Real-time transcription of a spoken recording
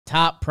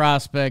top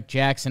prospect,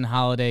 Jackson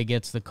Holliday,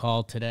 gets the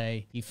call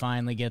today. He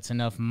finally gets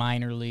enough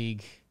minor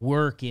league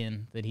work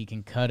in that he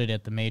can cut it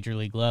at the major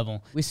league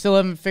level. We still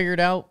haven't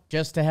figured out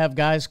just to have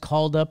guys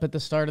called up at the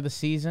start of the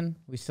season.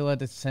 We still had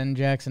to send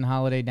Jackson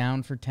Holliday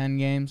down for 10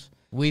 games.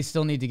 We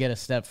still need to get a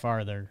step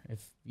farther.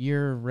 If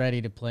you're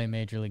ready to play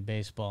Major League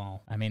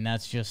Baseball, I mean,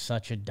 that's just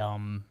such a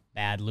dumb,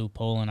 bad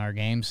loophole in our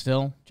game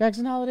still.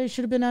 Jackson Holliday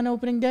should have been on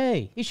opening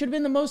day. He should have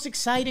been the most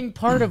exciting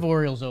part of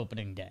Orioles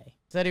opening day.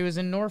 Said he was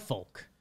in Norfolk.